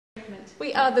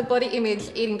We are the Body Image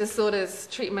Eating Disorders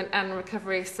Treatment and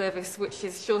Recovery Service, which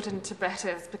is shortened to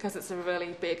BETTERS because it's a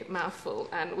really big mouthful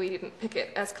and we didn't pick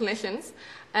it as clinicians.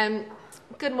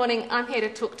 Good morning, I'm here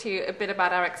to talk to you a bit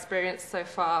about our experience so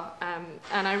far,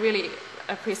 and I really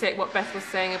appreciate what Beth was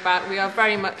saying about we are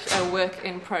very much a work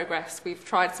in progress. We've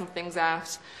tried some things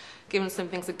out, given some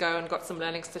things a go and got some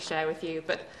learnings to share with you,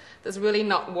 but there's really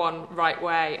not one right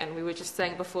way, and we were just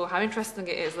saying before how interesting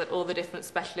it is that all the different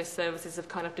specialist services have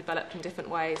kind of developed in different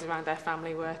ways around their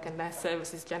family work and their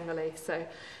services generally. So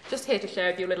just here to share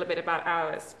with you a little bit about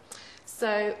ours.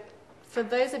 So for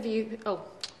those of you,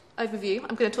 overview,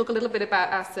 I'm going to talk a little bit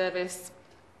about our service,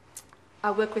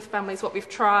 our work with families, what we've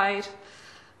tried,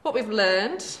 what we've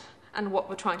learned, and what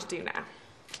we're trying to do now.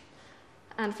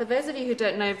 And for those of you who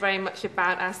don't know very much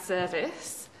about our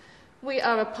service, we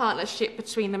are a partnership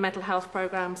between the mental health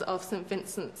programs of St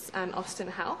Vincent's and Austin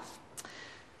Health.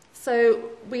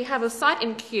 So we have a site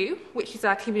in Kew, which is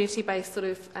our community-based sort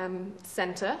of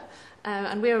centre,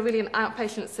 and we are really an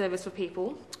outpatient service for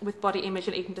people with body image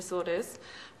and eating disorders.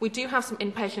 We do have some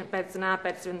inpatient beds, and our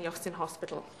beds are in the Austin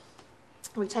Hospital.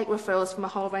 We take referrals from a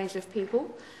whole range of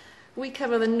people. We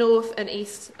cover the north and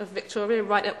east of Victoria,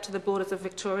 right up to the borders of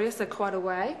Victoria, so quite a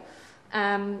way.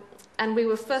 And we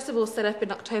were first of all set up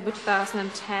in October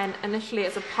 2010, initially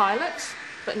as a pilot,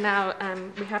 but now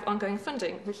we have ongoing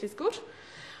funding, which is good.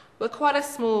 We're quite a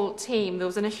small team. There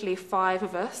was initially 5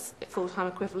 of us, full-time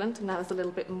equivalent, and now there's a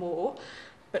little bit more.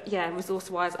 But yeah,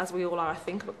 resource-wise, as we all are, I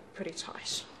think, we're pretty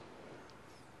tight.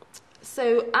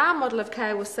 So our model of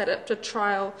care was set up to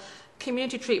trial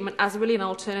community treatment as really an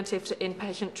alternative to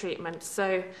inpatient treatment.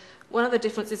 So one of the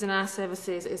differences in our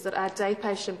services is that our day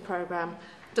patient program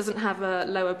doesn't have a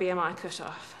lower BMI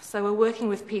cutoff. So we're working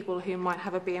with people who might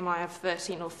have a BMI of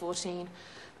 13 or 14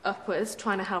 upwards,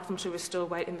 trying to help them to restore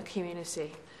weight in the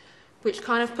community, which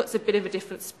kind of puts a bit of a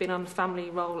different spin on the family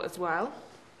role as well.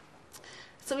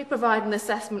 So we provide an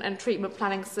assessment and treatment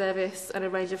planning service and a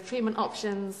range of treatment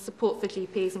options, support for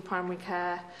GPs and primary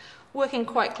care, working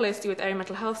quite closely with area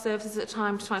mental health services at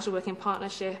times, trying to work in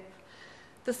partnership.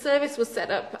 The service was set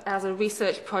up as a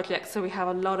research project, so we have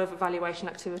a lot of evaluation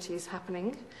activities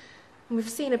happening. And we've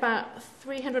seen about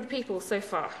 300 people so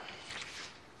far.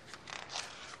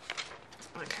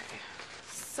 Okay,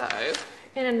 so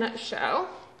in a nutshell,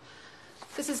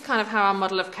 this is kind of how our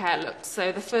model of care looks.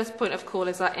 So the first point of call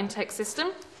is our intake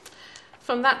system.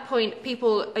 From that point,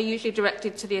 people are usually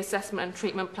directed to the assessment and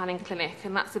treatment planning clinic,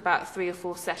 and that's about 3 or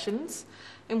 4 sessions,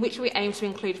 in which we aim to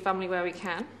include family where we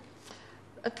can.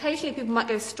 Occasionally, people might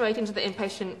go straight into the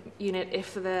inpatient unit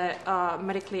if they are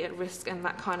medically at risk, and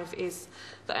that kind of is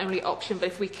the only option. But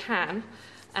if we can,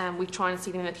 we try and see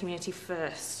them in the community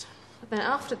first. Then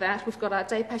after that, we've got our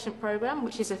day patient program,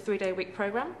 which is a 3-day-week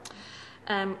program,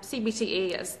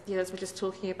 CBTE, as we were just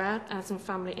talking about, and some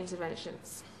family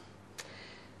interventions.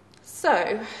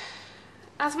 So,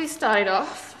 as we started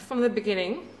off from the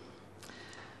beginning,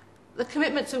 the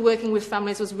commitment to working with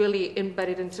families was really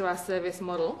embedded into our service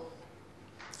model.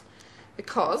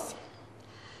 Because,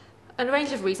 a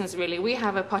range of reasons really, we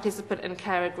have a participant and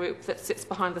carer group that sits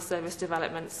behind the service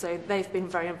development, so they've been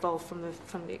very involved from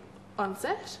the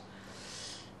onset.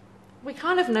 We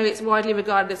kind of know it's widely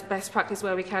regarded as best practice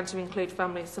where we can to include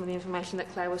families, some of the information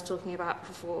that Claire was talking about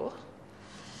before.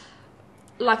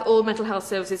 Like all mental health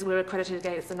services, we're accredited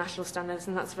against the national standards,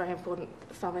 and that's very important.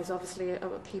 Families obviously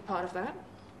are a key part of that.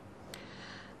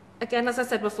 Again, as I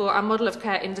said before, our model of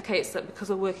care indicates that because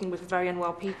we're working with very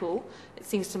unwell people, it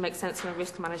seems to make sense from a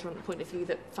risk management point of view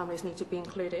that families need to be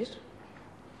included.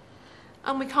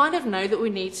 And we kind of know that we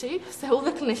need to, so all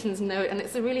the clinicians know it, and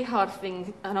it's a really hard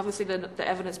thing, and obviously the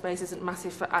evidence base isn't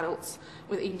massive for adults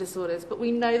with eating disorders, but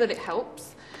we know that it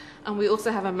helps. And we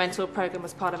also have a mentor program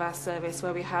as part of our service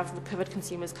where we have recovered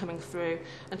consumers coming through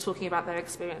and talking about their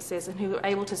experiences and who are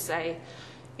able to say,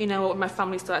 you know, when my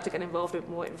family started to get involved with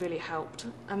more, it really helped.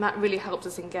 And that really helped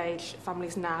us engage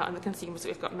families now and the consumers that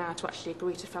we've got now to actually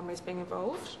agree to families being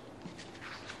involved.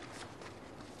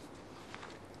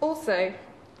 Also,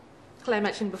 Claire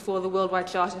mentioned before the Worldwide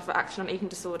Charter for Action on Eating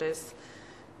Disorders.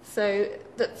 So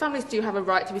that families do have a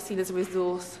right to be seen as a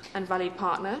resource and valued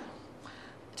partner,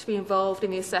 to be involved in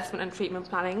the assessment and treatment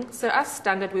planning. So as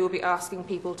standard, we will be asking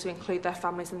people to include their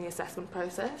families in the assessment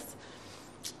process.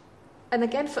 And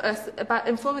again, for us, about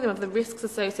informing them of the risks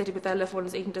associated with their loved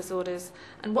ones' eating disorders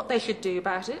and what they should do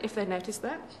about it if they notice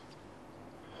that.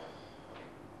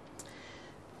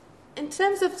 In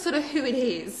terms of sort of who it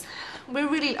is, we're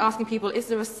really asking people, is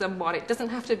there a someone? It doesn't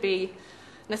have to be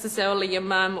necessarily your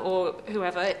mum or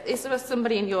whoever. Is there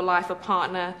somebody in your life, a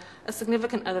partner, a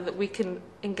significant other that we can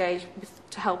engage with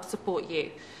to help support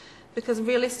you? Because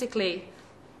realistically,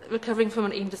 recovering from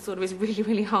an eating disorder is really,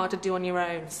 really hard to do on your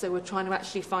own. So we're trying to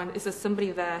actually find, is there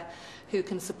somebody there who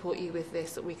can support you with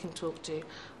this that we can talk to?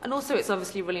 And also it's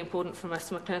obviously really important from us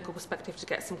from a clinical perspective to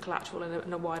get some collateral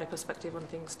and a wider perspective on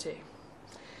things too.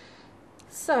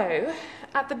 So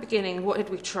at the beginning, what did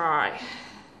we try?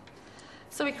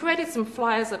 So we created some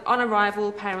flyers that on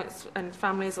arrival, parents and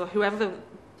families or whoever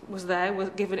was there were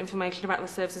given information about the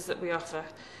services that we offer.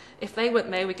 If they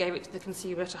weren't there, we gave it to the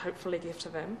consumer to hopefully give to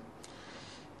them.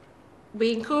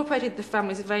 We incorporated the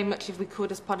families very much if we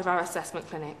could as part of our assessment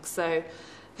clinic. So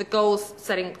the goals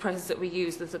setting process that we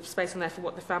use, there's a space in there for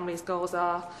what the family's goals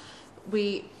are.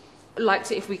 We like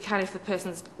to, if we can, if the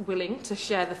person's willing, to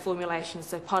share the formulation.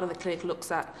 So part of the clinic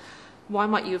looks at why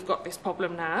might you have got this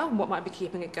problem now, what might be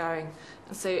keeping it going.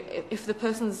 And so if the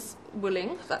person's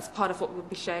willing, that's part of what we'll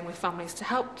be sharing with families to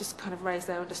help just kind of raise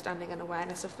their understanding and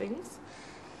awareness of things.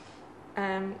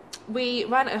 We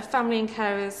ran a family and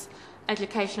carers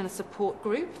education and support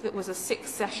group that was a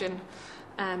 6-session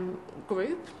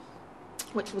group,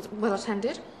 which was well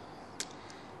attended.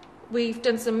 We've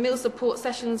done some meal support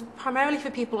sessions primarily for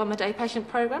people on the day patient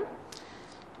programme.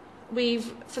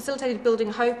 We've facilitated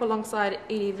building hope alongside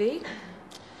EDV,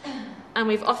 and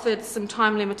we've offered some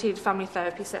time-limited family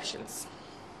therapy sessions.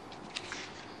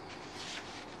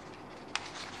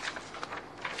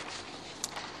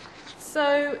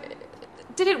 So,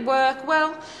 did it work?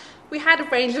 Well, we had a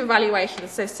range of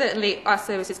evaluations, so certainly our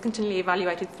service is continually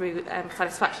evaluated through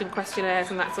satisfaction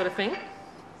questionnaires and that sort of thing.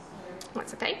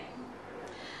 That's okay.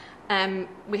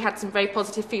 We had some very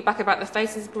positive feedback about the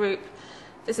FACES group.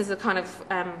 This is a kind of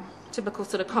typical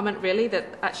sort of comment, really, that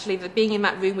actually being in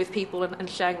that room with people and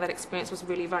sharing that experience was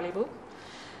really valuable.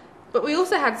 But we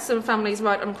also had some families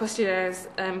write on questionnaires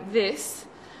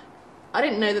I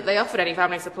didn't know that they offered any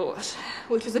family support,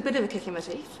 which was a bit of a kick in the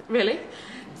teeth, really.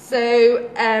 So,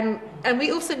 and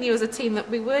we also knew as a team that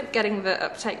we weren't getting the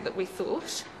uptake that we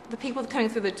thought. The people coming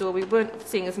through the door, we weren't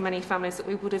seeing as many families that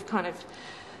we would have kind of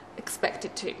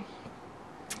expected to.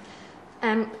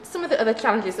 Some of the other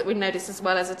challenges that we noticed as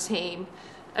well as a team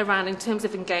around in terms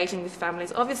of engaging with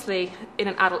families, obviously in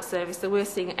an adult service, so we're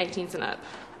seeing 18s and up.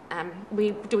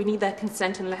 Do we need their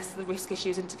consent unless the risk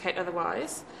issues indicate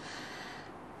otherwise?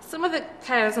 Some of the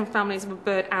carers and families were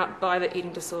burnt out by the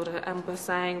eating disorder and were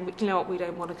saying, you know what, we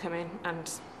don't want to come in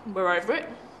and we're over it.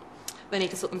 They need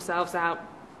to sort themselves out,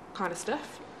 kind of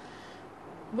stuff.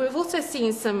 We've also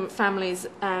seen some families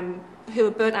who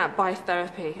are burnt out by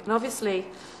therapy, and obviously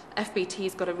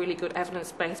FBT's got a really good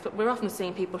evidence base, but we're often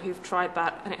seeing people who've tried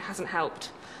that and it hasn't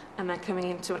helped, and they're coming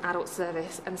into an adult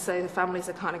service, and so the families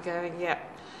are kind of going, yeah,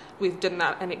 we've done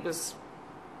that and it was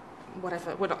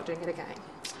whatever, we're not doing it again.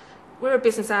 We're a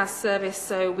business hours service,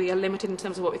 so we are limited in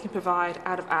terms of what we can provide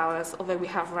out of hours, although we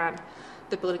have ran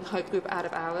the Building Hope group out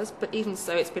of hours, but even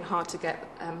so it's been hard to get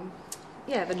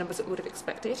the numbers that we would have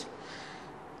expected.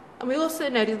 And we also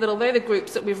noted that although the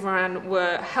groups that we've ran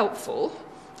were helpful,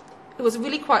 it was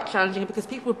really quite challenging because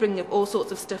people were bringing up all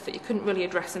sorts of stuff that you couldn't really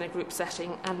address in a group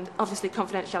setting, and obviously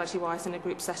confidentiality-wise in a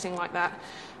group setting like that,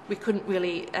 we couldn't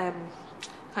really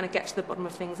kind of get to the bottom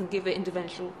of things and give the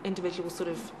individual sort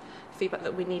of feedback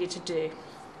that we needed to do.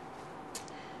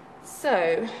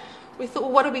 So we thought,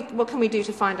 well, what can we do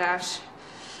to find out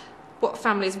what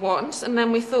families want? And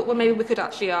then we thought, well, maybe we could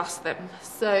actually ask them.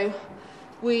 So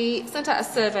we sent out a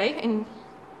survey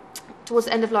towards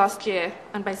the end of last year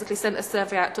and basically sent a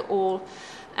survey out to all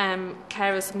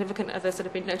carers, significant others that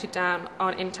have been noted down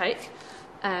on intake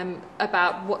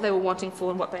about what they were wanting for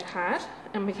and what they had,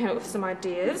 and we came up with some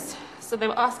ideas. So they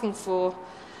were asking for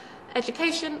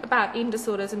education about eating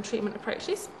disorders and treatment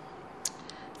approaches,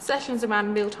 sessions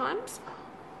around meal times,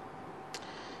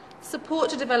 support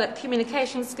to develop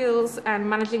communication skills and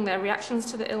managing their reactions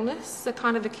to the illness, so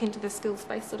kind of akin to the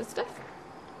skills-based sort of stuff,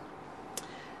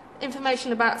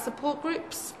 information about support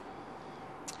groups,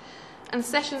 and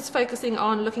sessions focusing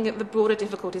on looking at the broader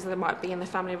difficulties that there might be in the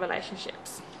family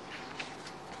relationships.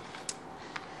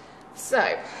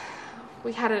 So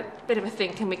we had a bit of a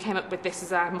think and we came up with this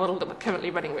as our model that we're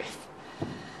currently running with.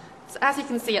 So as you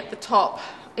can see at the top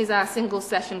is our single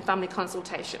session family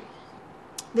consultation.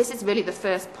 This is really the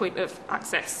first point of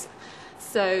access.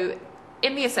 So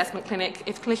in the assessment clinic,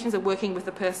 if clinicians are working with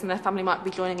the person, their family might be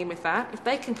joining in with that. If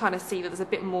they can kind of see that there's a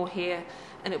bit more here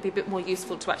and it'll be a bit more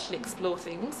useful to actually explore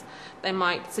things, they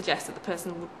might suggest that the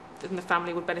person in the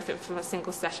family would benefit from a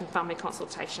single session family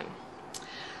consultation.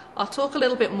 I'll talk a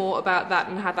little bit more about that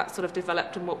and how that sort of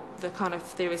developed and what the kind of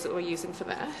theories that we're using for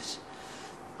that.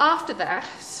 After that,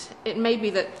 it may be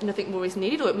that nothing more is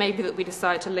needed, or it may be that we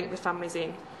decide to link the families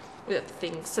in with other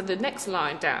things. So the next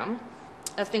line down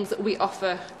are things that we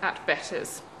offer at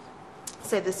Betters.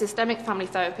 So the systemic family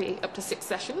therapy up to 6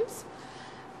 sessions.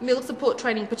 Meal support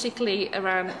training, particularly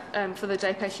around for the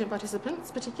day patient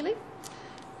participants, particularly.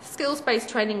 Skills-based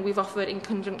training we've offered in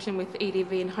conjunction with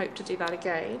EDV and hope to do that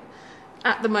again.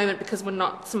 At the moment, because we're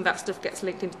not, some of that stuff gets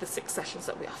linked into the 6 sessions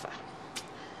that we offer.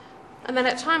 And then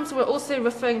at times we're also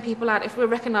referring people out if we're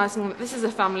recognising that this is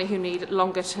a family who need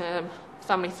longer-term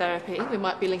family therapy. We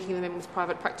might be linking them in with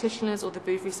private practitioners or the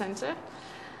Bouverie Centre.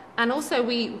 And also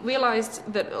we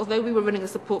realised that although we were running a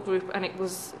support group and it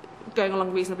was going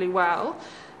along reasonably well,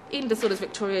 in Disorders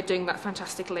Victoria are doing that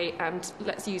fantastically, and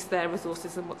let's use their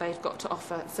resources and what they've got to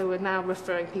offer. So we're now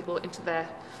referring people into their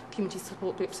community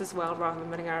support groups as well, rather than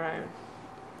running our own.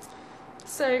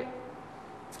 So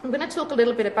I'm going to talk a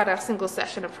little bit about our single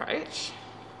session approach.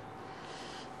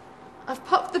 I've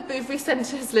popped the Bouverie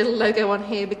Centre's little logo on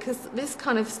here because this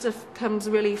kind of stuff comes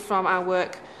really from our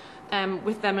work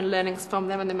with them and learnings from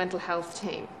them and the mental health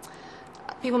team.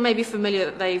 People may be familiar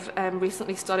that they've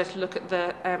recently started to look at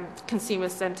the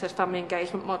consumer-centred family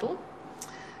engagement model,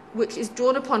 which is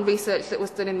drawn upon research that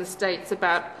was done in the States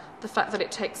about the fact that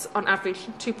it takes, on average,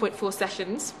 2.4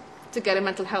 sessions to get a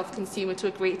mental health consumer to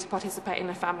agree to participate in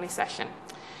a family session.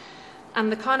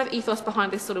 And the kind of ethos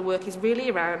behind this sort of work is really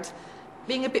around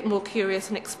being a bit more curious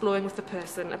and exploring with the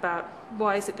person about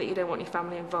why is it that you don't want your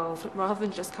family involved, rather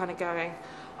than just kind of going,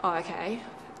 oh, okay,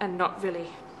 and not really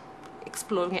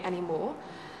exploring it anymore.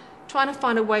 Trying to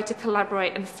find a way to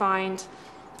collaborate and find,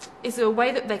 is there a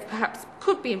way that they perhaps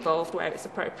could be involved where it's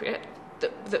appropriate,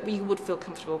 that we would feel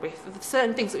comfortable with? There's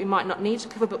certain things that we might not need to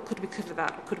cover, but could we cover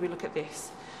that, or could we look at this?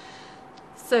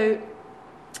 So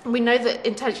we know that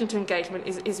intention to engagement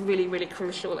is really, really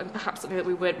crucial, and perhaps something that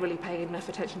we weren't really paying enough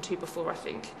attention to before, I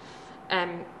think.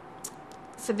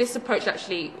 So this approach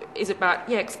actually is about,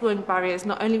 exploring barriers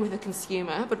not only with the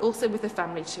consumer, but also with the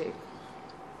family too.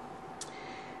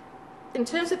 In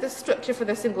terms of the structure for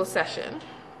the single session,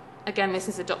 again, this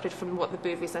is adopted from what the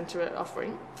Bouverie Centre are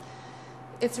offering.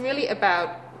 It's really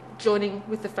about joining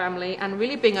with the family and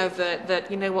really being overt that,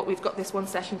 you know what, we've got this one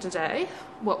session today,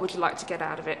 what would you like to get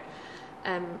out of it?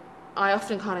 I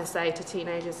often kind of say to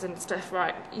teenagers and stuff,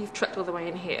 right, you've trekked all the way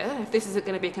in here. If this isn't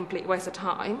going to be a complete waste of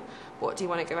time, what do you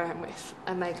want to go home with?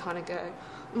 And they kind of go,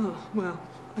 oh, well,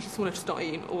 I just want to start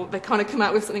eating. Or they kind of come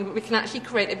out with something, but we can actually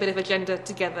create a bit of agenda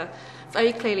together,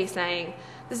 very clearly saying,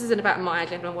 this isn't about my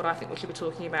agenda and what I think we should be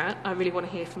talking about. I really want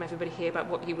to hear from everybody here about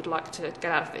what you would like to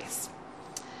get out of this.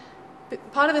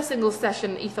 But part of the single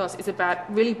session ethos is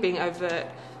about really being overt.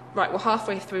 Right, we're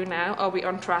halfway through now. Are we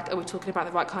on track? Are we talking about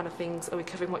the right kind of things? Are we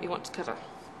covering what you want to cover?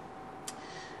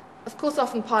 Of course,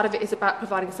 often part of it is about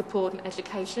providing support and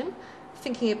education,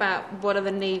 thinking about what are the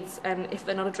needs, and if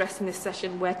they're not addressed in this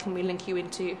session, where can we link you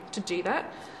into to do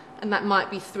that? And that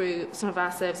might be through some of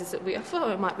our services that we offer,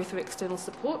 or it might be through external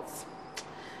supports.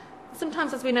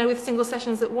 Sometimes, as we know with single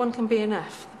sessions, that one can be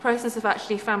enough. The process of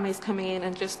actually families coming in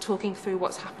and just talking through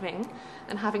what's happening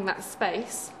and having that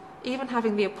space, even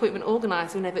having the appointment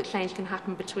organised, we know that change can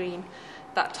happen between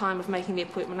that time of making the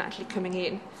appointment and actually coming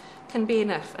in, can be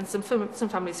enough. And some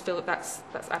families feel that that's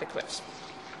adequate.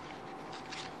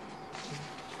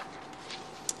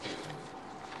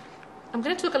 I'm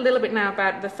going to talk a little bit now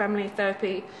about the family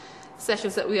therapy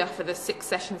sessions that we offer, the 6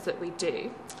 sessions that we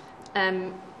do.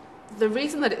 The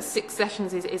reason that it's 6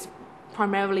 sessions is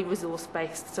primarily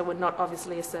resource-based, so we're not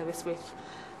obviously a service with,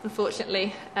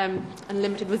 unfortunately,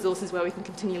 unlimited resources where we can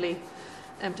continually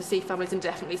to see families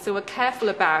indefinitely. So we're careful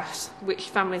about which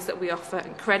families that we offer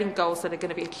and creating goals that are going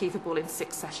to be achievable in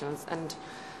 6 sessions. And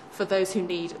for those who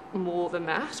need more than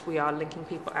that, we are linking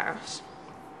people out.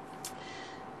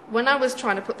 When I was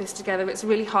trying to put this together, it's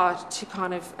really hard to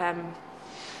kind of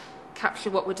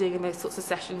capture what we're doing in those sorts of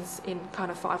sessions in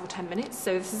kind of 5 or 10 minutes.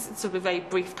 So this is sort of a very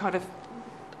brief kind of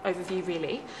overview,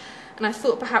 really. And I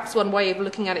thought perhaps one way of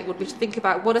looking at it would be to think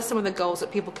about what are some of the goals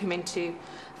that people come into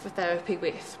for therapy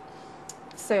with.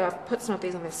 So I've put some of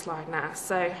these on this slide now.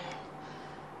 So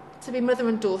to be mother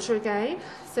and daughter again.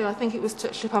 So I think it was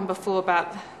touched upon before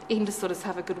about eating disorders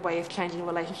have a good way of changing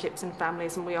relationships in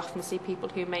families, and we often see people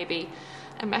who may be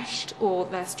enmeshed or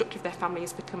their structure of their family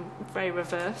has become very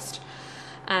reversed.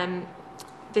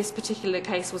 This particular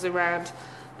case was around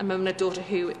a mum and a daughter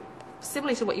who,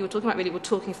 similarly to what you were talking about, really were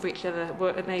talking for each other,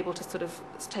 were unable to sort of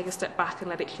take a step back and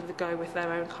let each other go with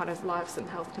their own kind of lives and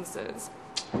health concerns.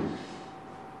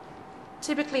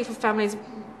 Typically for families,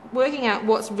 working out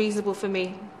what's reasonable for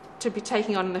me to be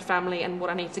taking on in the family and what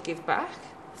I need to give back.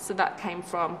 So that came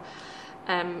from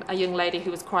a young lady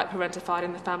who was quite parentified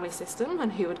in the family system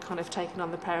and who had kind of taken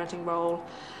on the parenting role,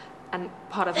 and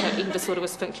part of her eating disorder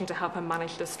was functioning to help her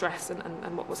manage the stress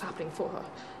and what was happening for her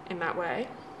in that way.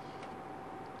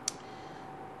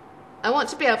 I want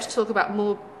to be able to talk about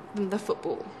more than the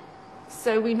football.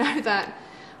 So we know that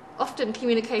often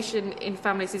communication in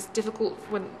families is difficult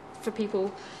for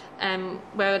people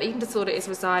where an eating disorder is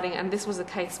residing, and this was a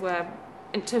case where,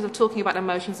 in terms of talking about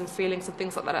emotions and feelings and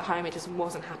things like that at home, it just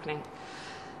wasn't happening.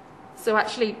 So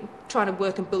actually trying to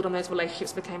work and build on those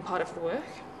relationships became part of the work.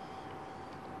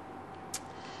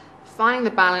 Finding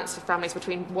the balance for families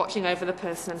between watching over the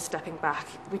person and stepping back.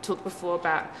 We talked before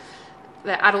about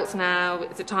they're adults now,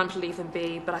 is it time to leave them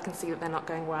be, but I can see that they're not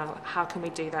going well. How can we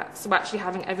do that? So actually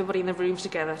having everybody in the room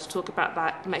together to talk about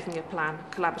that, making a plan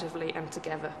collaboratively and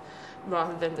together,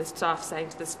 rather than the staff saying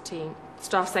to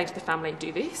the family,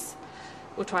 do this.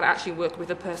 We'll try to actually work with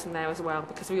the person there as well,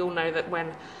 because we all know that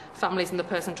when families and the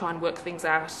person try and work things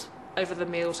out over the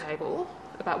meal table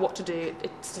about what to do,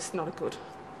 it's just not a good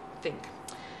thing.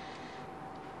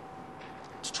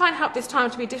 To try and help this time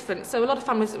to be different. So a lot of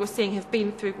families that we're seeing have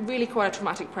been through really quite a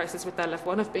traumatic process with their loved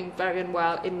one, of being very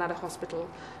unwell in and out of hospital,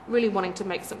 really wanting to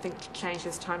make something change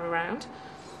this time around.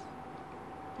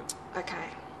 Okay.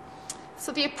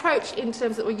 So the approach in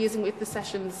terms that we're using with the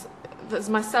sessions, there's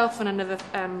myself and another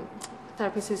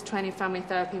therapist who's training family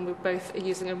therapy, and we're both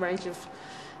using a range of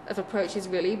approaches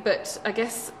really, but I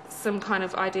guess some kind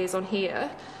of ideas on here.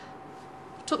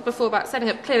 Talked before about setting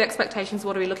up clear expectations,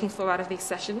 what are we looking for out of these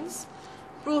sessions?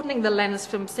 Broadening the lens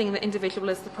from seeing the individual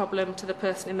as the problem to the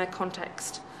person in their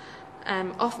context.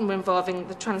 Often we're involving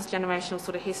the transgenerational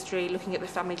sort of history, looking at the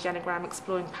family genogram,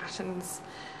 exploring patterns.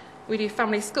 We do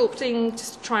family sculpting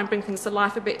just to try and bring things to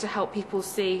life a bit, to help people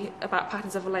see about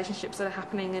patterns of relationships that are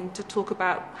happening and to talk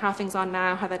about how things are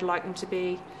now, how they'd like them to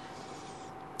be.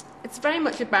 It's very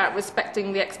much about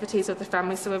respecting the expertise of the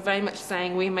family, so we're very much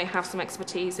saying we may have some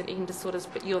expertise in eating disorders,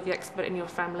 but you're the expert in your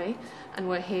family, and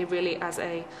we're here really as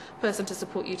a person to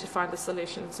support you to find the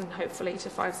solutions and hopefully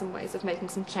to find some ways of making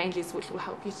some changes which will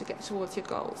help you to get towards your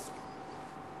goals.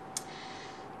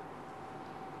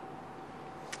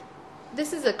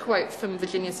 This is a quote from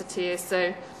Virginia Satir.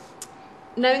 So,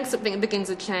 knowing something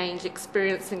begins a change,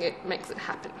 experiencing it makes it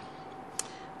happen.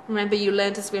 Remember, you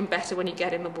learn to swim better when you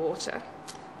get in the water.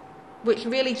 Which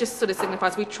really just sort of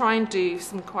signifies we try and do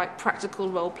some quite practical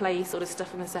role play sort of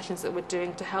stuff in the sessions that we're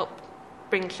doing to help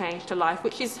bring change to life,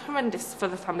 which is horrendous for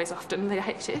the families often, they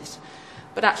hate it.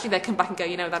 But actually they come back and go,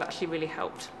 you know, that actually really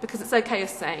helped. Because it's okay as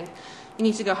saying, you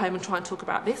need to go home and try and talk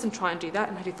about this and try and do that,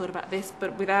 and have you thought about this?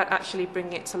 But without actually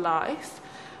bringing it to life,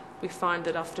 we find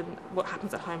that often what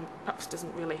happens at home perhaps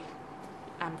doesn't really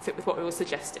fit with what we were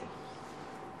suggesting.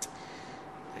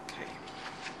 Okay.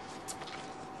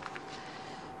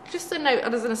 Just a note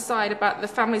as an aside about the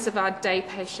families of our day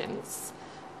patients.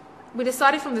 We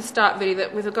decided from the start really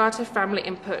that with regard to family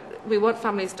input, we want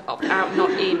families to opt out,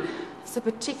 not in. So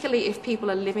particularly if people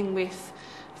are living with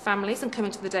families and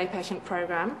coming to the day patient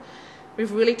programme,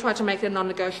 we've really tried to make it a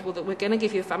non-negotiable that we're going to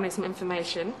give your family some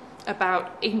information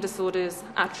about eating disorders,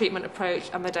 our treatment approach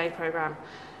and the day programme.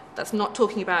 That's not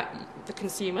talking about the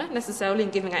consumer necessarily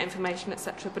and giving out information,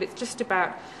 etc., but it's just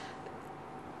about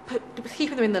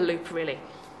keeping them in the loop really.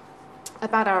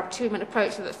 About our treatment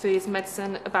approach, so that food is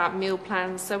medicine, about meal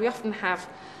plans. So we often have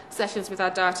sessions with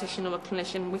our dietitian or a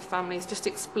clinician with families just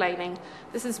explaining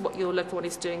this is what your loved one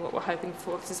is doing, what we're hoping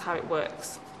for, this is how it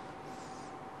works.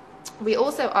 We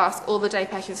also ask all the day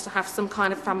patients to have some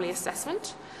kind of family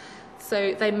assessment.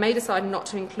 So they may decide not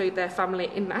to include their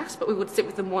family in that, but we would sit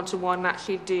with them one-to-one and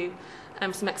actually do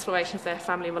some exploration of their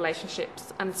family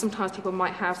relationships. And sometimes people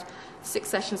might have 6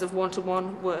 sessions of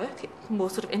one-to-one work, more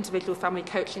sort of individual family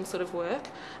coaching sort of work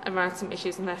around some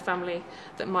issues in their family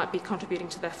that might be contributing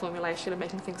to their formulation and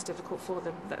making things difficult for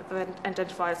them, that they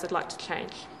identify as they'd like to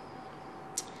change.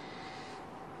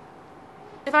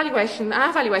 Evaluation.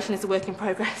 Our evaluation is a work in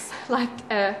progress, like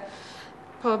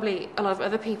probably a lot of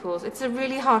other people's. It's a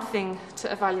really hard thing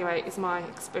to evaluate, is my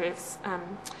experience.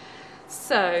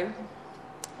 So,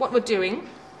 what we're doing,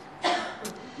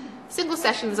 single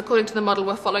sessions, according to the model,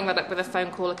 we're following that up with a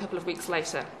phone call a couple of weeks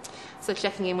later. So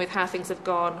checking in with how things have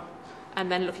gone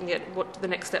and then looking at what the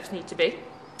next steps need to be.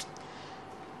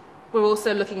 We're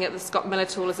also looking at the Scott Miller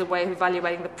tool as a way of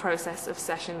evaluating the process of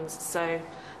sessions. So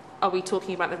are we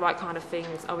talking about the right kind of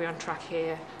things? Are we on track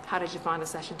here? How did you find the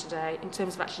session today? In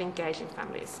terms of actually engaging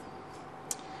families.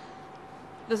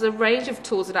 There's a range of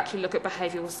tools that actually look at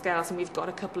behavioural scales, and we've got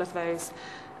a couple of those.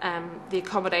 The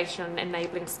accommodation and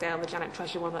enabling scale, the Janet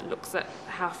Treasure one, that looks at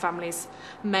how families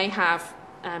may have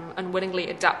unwillingly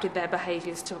adapted their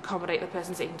behaviours to accommodate the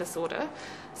person's eating disorder.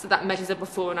 So that measures a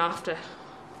before and after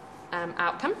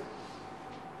outcome.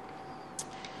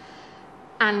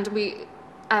 And we,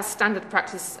 as standard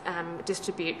practice,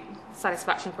 distribute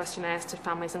satisfaction questionnaires to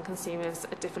families and consumers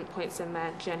at different points in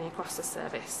their journey across the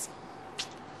service.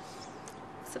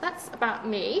 So that's about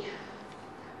me.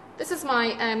 This is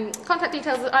my contact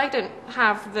details. I don't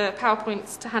have the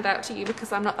PowerPoints to hand out to you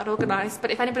because I'm not that organised,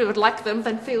 but if anybody would like them,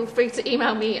 then feel free to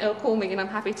email me or call me, and I'm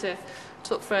happy to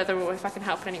talk further or if I can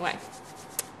help in any way.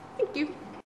 Thank you.